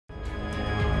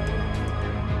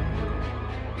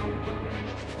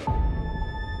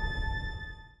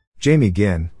Jamie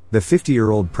Ginn, the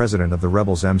 50-year-old president of the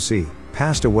rebels MC,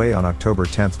 passed away on October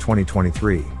 10,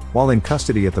 2023, while in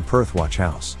custody at the Perth Watch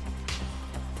House.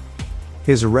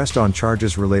 His arrest on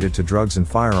charges related to drugs and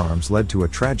firearms led to a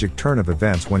tragic turn of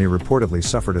events when he reportedly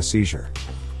suffered a seizure.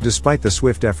 Despite the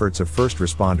swift efforts of first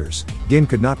responders, Ginn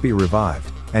could not be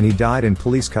revived, and he died in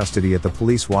police custody at the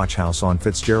Police Watch House on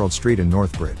Fitzgerald St in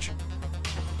Northbridge.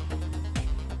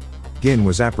 Ginn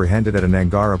was apprehended at a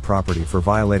Gnangara property for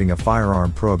violating a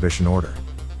firearm prohibition order.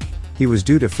 He was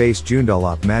due to face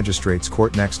Joondalup Magistrates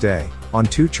Court next day, on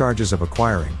 2 charges of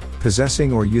acquiring,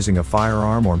 possessing or using a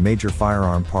firearm or major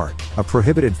firearm part, a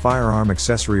prohibited firearm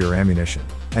accessory or ammunition,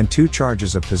 and 2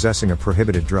 charges of possessing a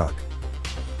prohibited drug.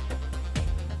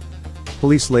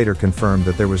 Police later confirmed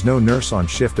that there was no nurse on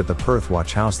shift at the Perth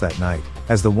Watch House that night,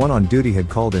 as the one on duty had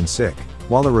called in sick,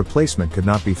 while a replacement could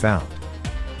not be found.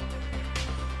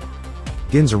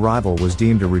 Ginn's arrival was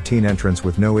deemed a routine entrance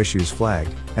with no issues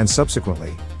flagged, and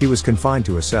subsequently, he was confined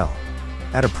to a cell.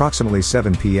 At approximately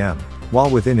 7 p.m., while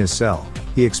within his cell,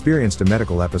 he experienced a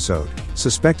medical episode,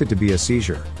 suspected to be a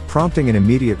seizure, prompting an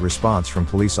immediate response from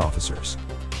police officers.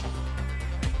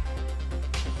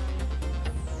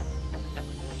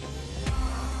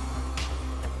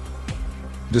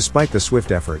 Despite the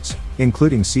swift efforts,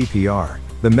 including CPR,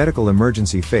 the medical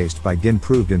emergency faced by Ginn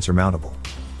proved insurmountable.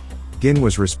 Ginn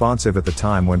was responsive at the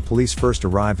time when police first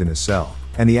arrived in his cell,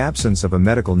 and the absence of a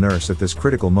medical nurse at this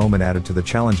critical moment added to the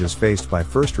challenges faced by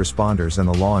first responders and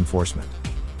the law enforcement.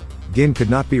 Ginn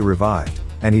could not be revived,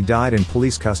 and he died in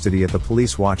police custody at the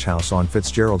Police Watch House on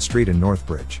Fitzgerald St in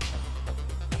Northbridge.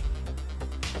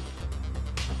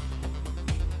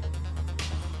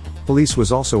 Police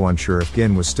was also unsure if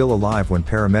Ginn was still alive when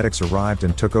paramedics arrived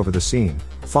and took over the scene,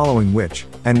 following which,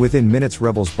 and within minutes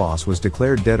rebels' boss was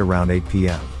declared dead around 8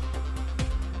 p.m.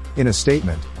 In a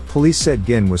statement, police said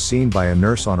Ginn was seen by a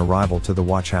nurse on arrival to the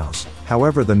watch house,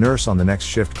 however the nurse on the next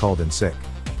shift called in sick.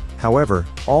 However,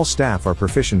 all staff are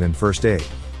proficient in first aid.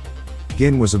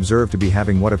 Ginn was observed to be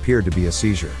having what appeared to be a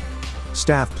seizure.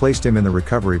 Staff placed him in the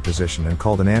recovery position and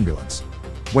called an ambulance.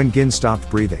 When Ginn stopped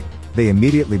breathing, they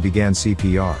immediately began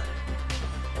CPR.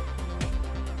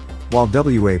 While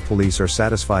WA police are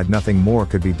satisfied nothing more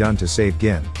could be done to save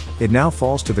Ginn, it now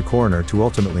falls to the coroner to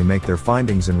ultimately make their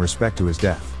findings in respect to his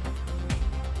death.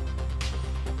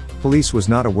 Police was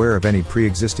not aware of any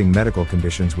pre-existing medical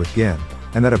conditions with Ginn,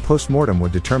 and that a post-mortem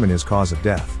would determine his cause of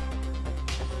death.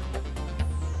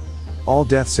 All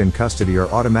deaths in custody are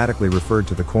automatically referred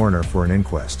to the coroner for an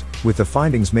inquest, with the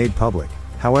findings made public.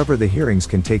 However, the hearings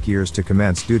can take years to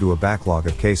commence due to a backlog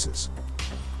of cases.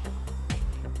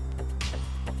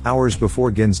 Hours before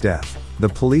Ginn's death, the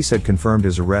police had confirmed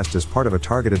his arrest as part of a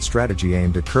targeted strategy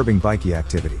aimed at curbing bikie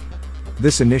activity.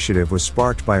 This initiative was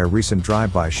sparked by a recent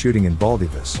drive-by shooting in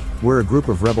Baldivis, where a group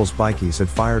of rebels bikies had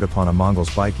fired upon a Mongols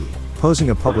bikie,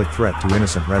 posing a public threat to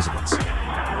innocent residents.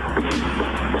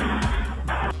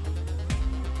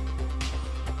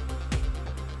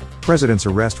 President's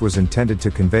arrest was intended to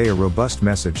convey a robust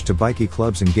message to bikie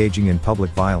clubs engaging in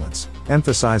public violence,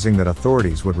 emphasizing that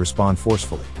authorities would respond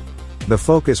forcefully. The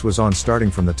focus was on starting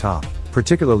from the top,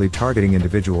 particularly targeting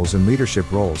individuals in leadership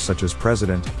roles such as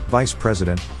president, vice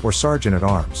president, or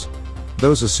sergeant-at-arms.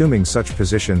 Those assuming such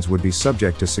positions would be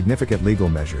subject to significant legal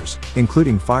measures,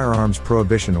 including firearms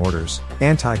prohibition orders,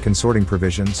 anti-consorting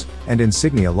provisions, and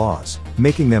insignia laws,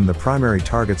 making them the primary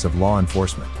targets of law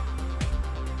enforcement.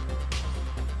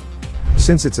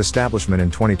 Since its establishment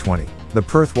in 2020, the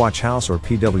Perth Watch House or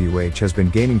PWH has been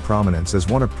gaining prominence as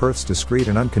one of Perth's discreet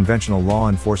and unconventional law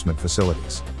enforcement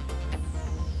facilities.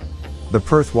 The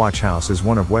Perth Watch House is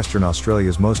one of Western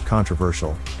Australia's most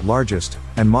controversial, largest,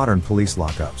 and modern police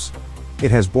lockups.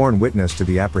 It has borne witness to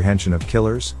the apprehension of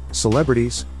killers,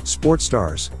 celebrities, sports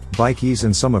stars, bikies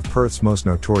and some of Perth's most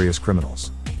notorious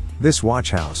criminals. This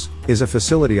watch house is a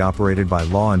facility operated by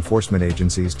law enforcement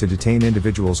agencies to detain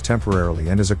individuals temporarily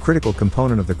and is a critical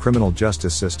component of the criminal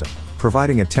justice system,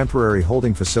 providing a temporary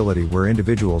holding facility where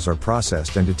individuals are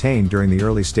processed and detained during the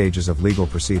early stages of legal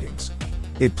proceedings.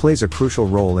 It plays a crucial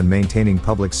role in maintaining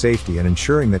public safety and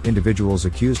ensuring that individuals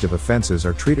accused of offenses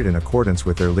are treated in accordance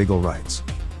with their legal rights.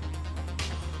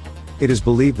 It is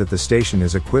believed that the station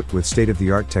is equipped with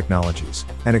state-of-the-art technologies,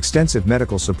 and extensive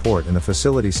medical support, and the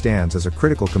facility stands as a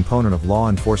critical component of law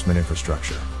enforcement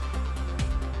infrastructure.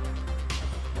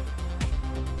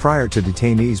 Prior to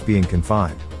detainees being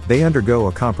confined, they undergo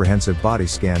a comprehensive body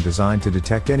scan designed to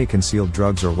detect any concealed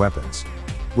drugs or weapons.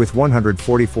 With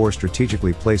 144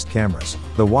 strategically placed cameras,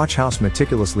 the watch house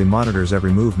meticulously monitors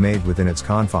every move made within its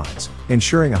confines,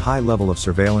 ensuring a high level of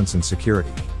surveillance and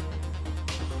security.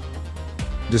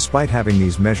 Despite having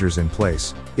these measures in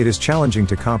place, it is challenging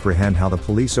to comprehend how the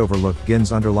police overlooked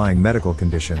Ginn's underlying medical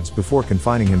conditions before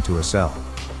confining him to a cell.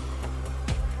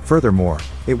 Furthermore,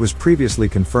 it was previously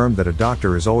confirmed that a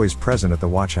doctor is always present at the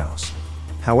watch house.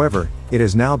 However, it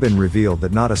has now been revealed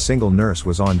that not a single nurse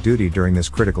was on duty during this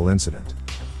critical incident.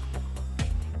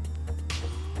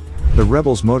 The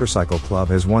Rebels Motorcycle Club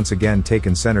has once again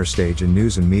taken center stage in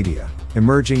news and media,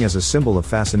 emerging as a symbol of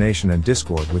fascination and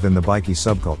discord within the bikie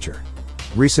subculture.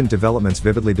 Recent developments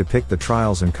vividly depict the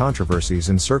trials and controversies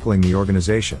encircling the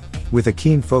organization, with a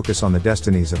keen focus on the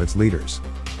destinies of its leaders.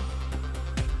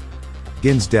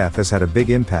 Ginn's death has had a big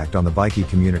impact on the bikie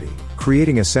community,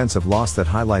 creating a sense of loss that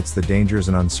highlights the dangers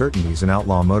and uncertainties in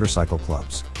outlaw motorcycle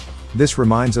clubs. This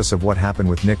reminds us of what happened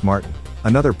with Nick Martin,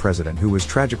 another president who was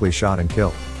tragically shot and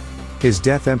killed. His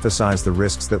death emphasized the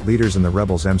risks that leaders in the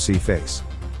Rebels MC face.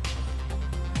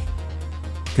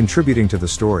 Contributing to the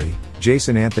story,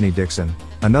 Jason Anthony Dixon,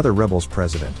 another Rebels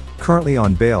president, currently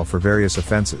on bail for various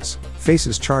offenses,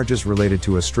 faces charges related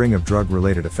to a string of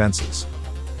drug-related offenses.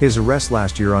 His arrest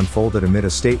last year unfolded amid a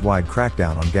statewide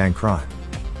crackdown on gang crime.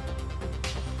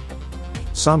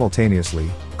 Simultaneously,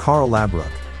 Carl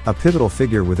Labrook, a pivotal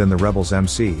figure within the Rebels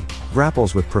MC,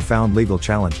 grapples with profound legal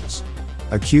challenges.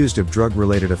 Accused of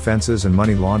drug-related offenses and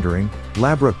money laundering,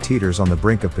 Labrook teeters on the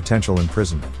brink of potential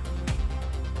imprisonment.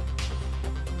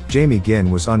 Jamie Ginn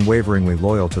was unwaveringly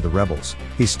loyal to the Rebels.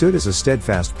 He stood as a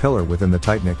steadfast pillar within the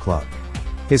tight-knit club.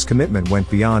 His commitment went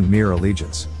beyond mere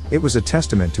allegiance. It was a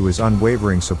testament to his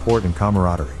unwavering support and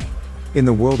camaraderie. In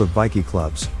the world of bikie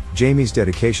clubs, Jamie's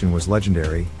dedication was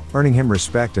legendary, earning him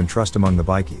respect and trust among the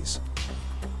bikies.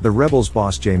 The Rebels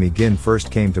boss Jamie Ginn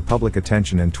first came to public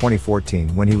attention in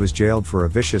 2014 when he was jailed for a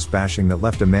vicious bashing that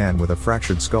left a man with a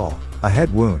fractured skull, a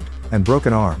head wound, and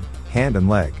broken arm, hand and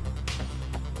leg.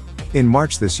 In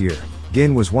March this year,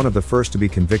 Ginn was one of the first to be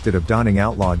convicted of donning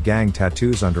outlawed gang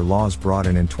tattoos under laws brought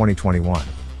in 2021.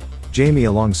 Jamie,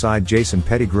 alongside Jason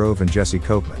Pettygrove and Jesse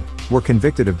Copeman, were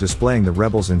convicted of displaying the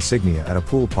Rebels insignia at a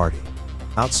pool party.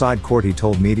 Outside court he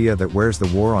told media that where's the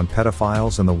war on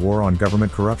pedophiles and the war on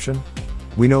government corruption?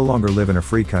 We no longer live in a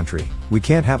free country. We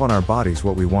can't have on our bodies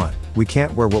what we want. We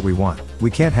can't wear what we want. We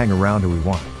can't hang around who we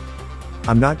want.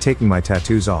 I'm not taking my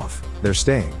tattoos off. They're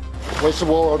staying. Where's the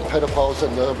war on pedophiles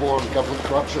and the war on government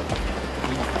corruption?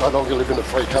 We no longer live in a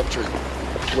free country.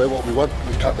 Wear what we want.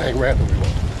 We can't hang around who we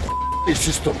want. This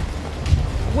system.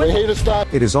 We're here to start.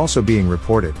 It is also being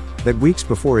reported that weeks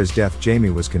before his death Jamie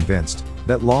was convinced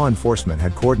that law enforcement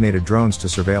had coordinated drones to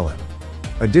surveil him.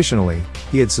 Additionally,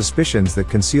 he had suspicions that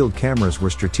concealed cameras were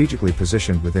strategically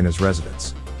positioned within his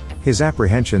residence. His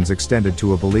apprehensions extended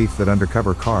to a belief that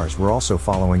undercover cars were also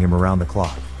following him around the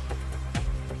clock.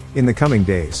 In the coming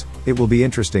days, it will be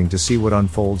interesting to see what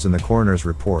unfolds in the coroner's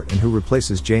report and who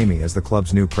replaces Jamie as the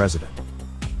club's new president.